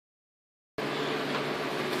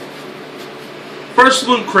First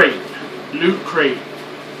loot crate. Loot crate.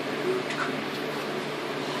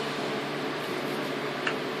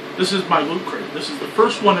 This is my loot crate. This is the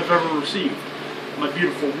first one I've ever received. My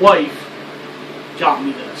beautiful wife got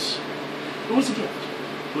me this. It was a gift.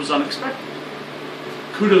 It was unexpected.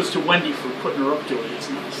 Kudos to Wendy for putting her up to it.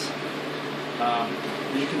 It's nice. As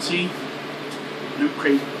you can see, loot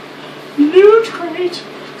crate. Loot crate!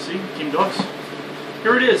 See, it came to us.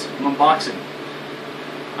 Here it is, an unboxing.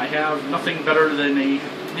 I have nothing better than a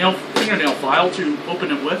fingernail file to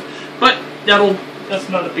open it with, but that's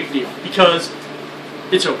not a big deal because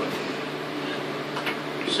it's open.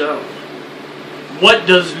 So, what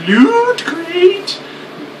does Loot Crate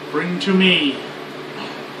bring to me?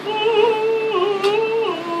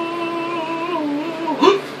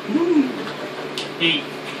 Cake.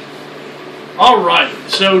 Alright,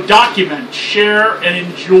 so document, share, and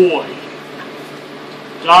enjoy.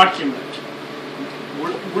 Document.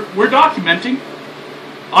 We're documenting.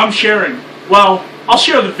 I'm sharing. Well, I'll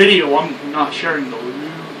share the video. I'm not sharing the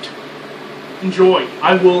loot. Enjoy.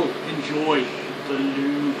 I will enjoy the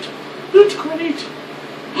loot. Loot Crate.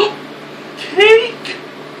 Cake.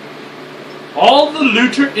 All the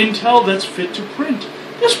looter intel that's fit to print.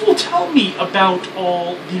 This will tell me about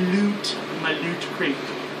all the loot in my loot crate.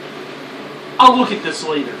 I'll look at this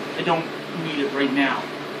later. I don't need it right now.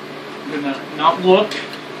 I'm gonna not look.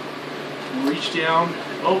 Reach down.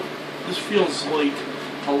 Oh, this feels like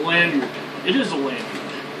a lanyard. It is a lanyard.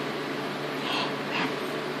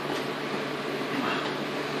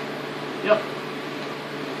 Yep.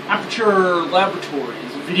 Aperture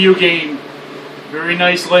Laboratories. Video game. Very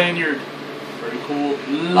nice lanyard. Very cool.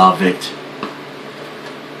 Love it.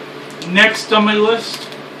 Next on my list,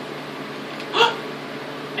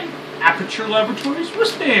 an Aperture Laboratories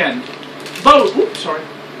wristband. Oops, sorry.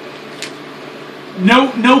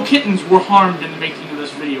 No kittens were harmed in the making of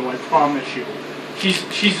this video. I promise you.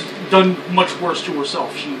 She's done much worse to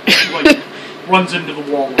herself. She like runs into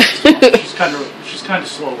the wall and stuff. She's kind of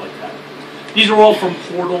slow like that. These are all from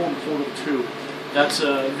Portal and Portal 2. That's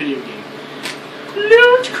a video game.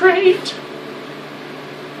 Loot Crate.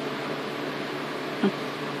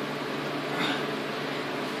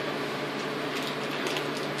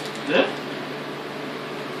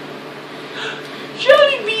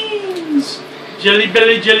 Jelly beans! Jelly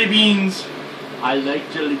belly jelly beans. I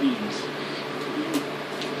like jelly beans.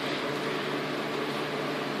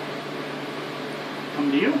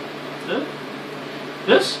 Come to you.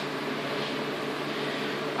 This?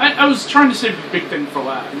 I was trying to save a big thing for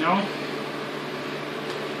that, you know?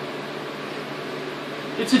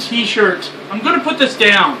 It's a t-shirt. I'm going to put this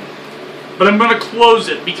down. But I'm going to close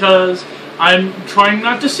it because I'm trying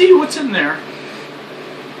not to see what's in there.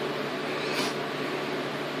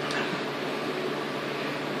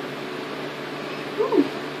 Ooh.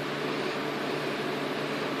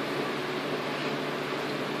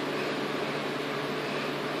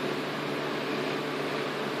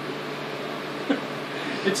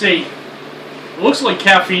 It looks like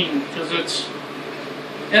caffeine because it's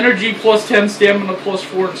energy plus 10, stamina plus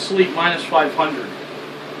 4, and sleep minus 500.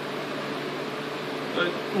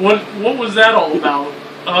 What was that all about?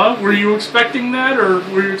 Were you expecting that, or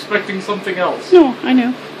were you expecting something else? No, I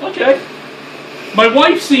knew. Okay. My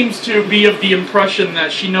wife seems to be of the impression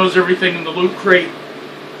that she knows everything in the loot crate.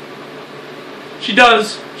 She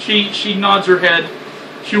does. She nods her head.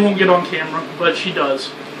 She won't get on camera, but she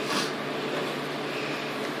does.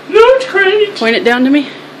 Loot crate! Point it down to me.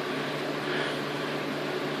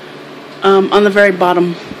 On the very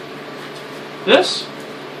bottom. This?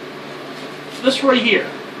 This right here.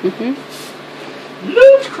 Mm-hmm.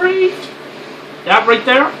 Loot crate! That right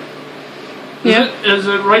there? Yeah. Is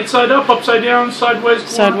it right side up, upside down, sideways?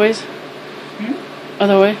 Corner? Sideways. Hmm?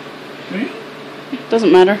 Other way. Hmm?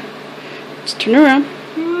 Doesn't matter. Just turn around.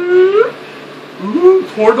 Ooh,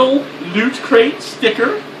 Portal Loot Crate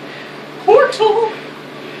sticker. Portal!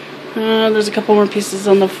 There's a couple more pieces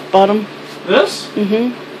on the bottom. This?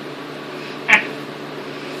 Mm-hmm.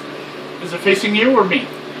 Is it facing you or me?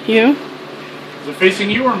 You? Is it facing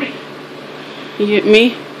you or me?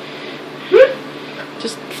 Me?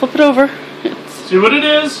 Just flip it over. See what it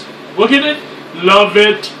is. Look at it. Love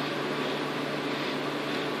it.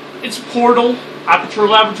 It's Portal, Aperture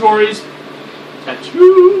Laboratories,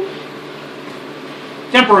 tattoo.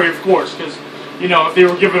 Temporary, of course, because, you know, if they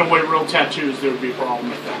were giving away real tattoos, there would be a problem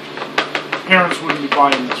with that. Parents wouldn't be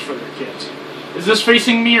buying this for their kids. Is this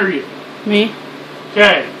facing me or you? Me?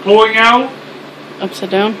 Okay, pulling out. Upside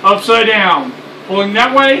down. Upside down. Pulling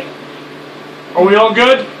that way. Are we all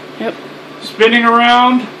good? Yep. Spinning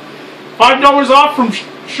around. $5 off from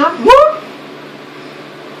shirt. Whoop!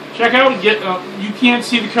 Check out, you can't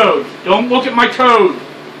see the code. Don't look at my code.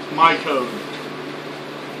 My code.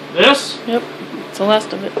 This? Yep, it's the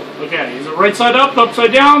last of it. Okay, is it right side up,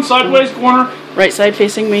 upside down, sideways, corner? Right side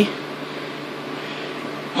facing me.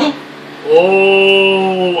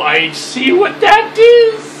 Oh, I see what that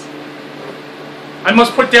is. I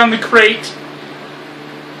must put down the crate.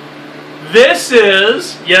 This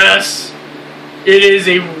is, yes, it is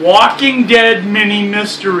a Walking Dead mini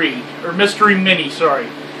mystery, or mystery mini, sorry.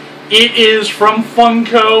 It is from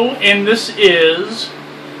Funko, and this is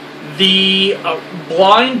the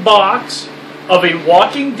blind box of a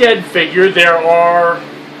Walking Dead figure. There are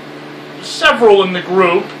several in the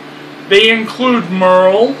group. They include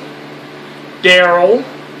Merle, Daryl,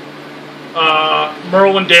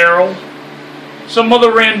 Merle and Daryl, some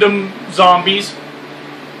other random zombies,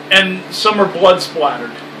 and some are blood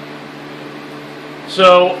splattered.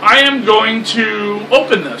 So I am going to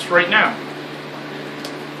open this right now.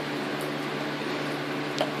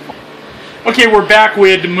 Okay, we're back. We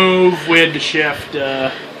had to move, we had to shift,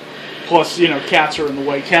 plus, you know, cats are in the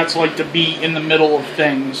way. Cats like to be in the middle of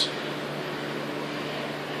things.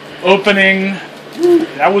 Opening.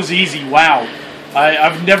 That was easy, wow.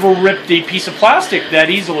 I've never ripped a piece of plastic that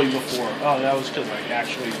easily before. Oh, that was because I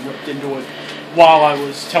actually ripped into it while I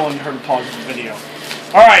was telling her to pause the video.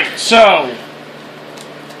 Alright, so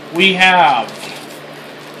we have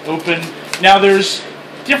open. Now there's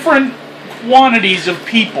different quantities of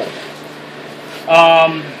people.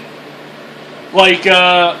 Like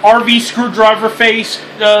RV screwdriver face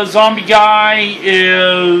zombie guy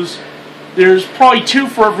is, there's probably 2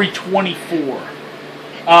 for every 24.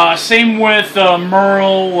 Same with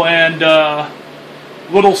Merle and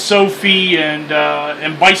little Sophie and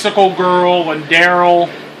Bicycle Girl and Daryl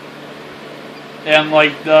and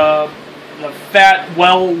like the fat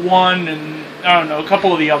well one and I don't know, a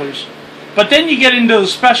couple of the others. But then you get into the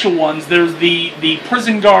special ones. There's the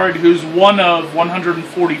prison guard who's one of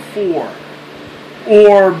 144.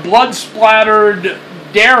 Or blood splattered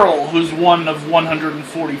Daryl who's one of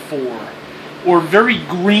 144. Or very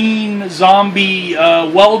green zombie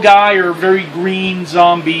well guy or very green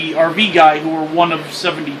zombie RV guy who are one of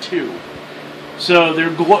 72. So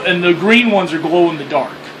they're and the green ones are glow in the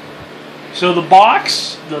dark. So the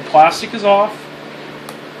box, the plastic is off.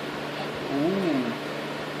 Ooh.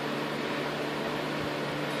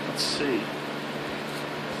 Let's see.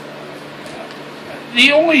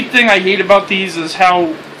 The only thing I hate about these is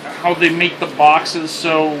how they make the boxes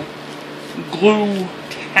so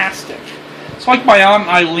glue-tastic. It's like my Aunt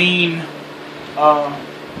Eileen,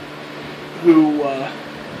 who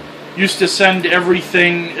used to send every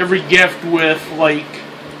gift with like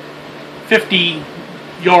 50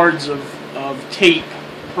 yards of tape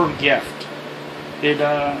per gift.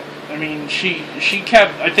 I mean, she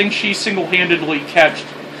kept, I think she single-handedly kept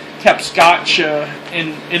Scotch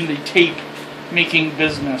in the tape making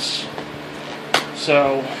business.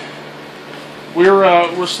 So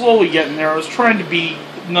we're slowly getting there. I was trying to be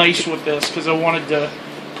nice with this because I wanted to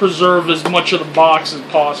preserve as much of the box as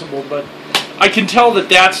possible, but I can tell that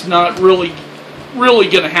that's not really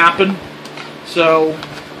going to happen. So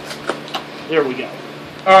there we go.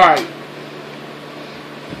 All right.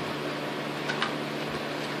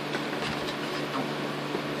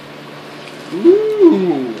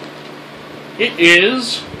 Ooh. It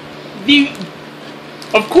is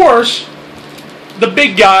of course, the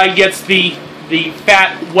big guy gets the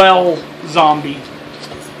fat well zombie.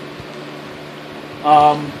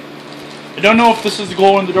 I don't know if this is the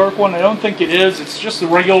glow-in-the-dark one. I don't think it is. It's just the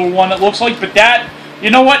regular one, it looks like. But that, you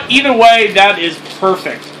know what? Either way, that is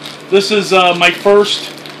perfect. This is my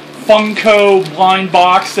first Funko blind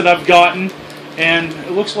box that I've gotten. And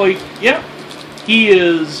it looks like, yeah, he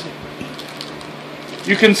is...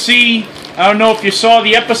 You can see, I don't know if you saw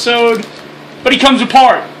the episode, but he comes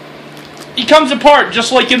apart. He comes apart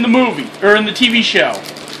just like in the movie, or in the TV show.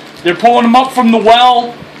 They're pulling him up from the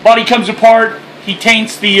well, body comes apart, he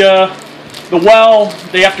taints the well,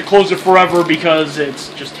 they have to close it forever because it's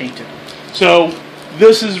just tainted. So,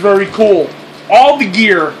 this is very cool. All the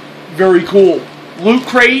gear, very cool. Loot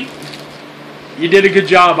Crate, you did a good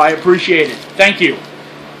job, I appreciate it. Thank you.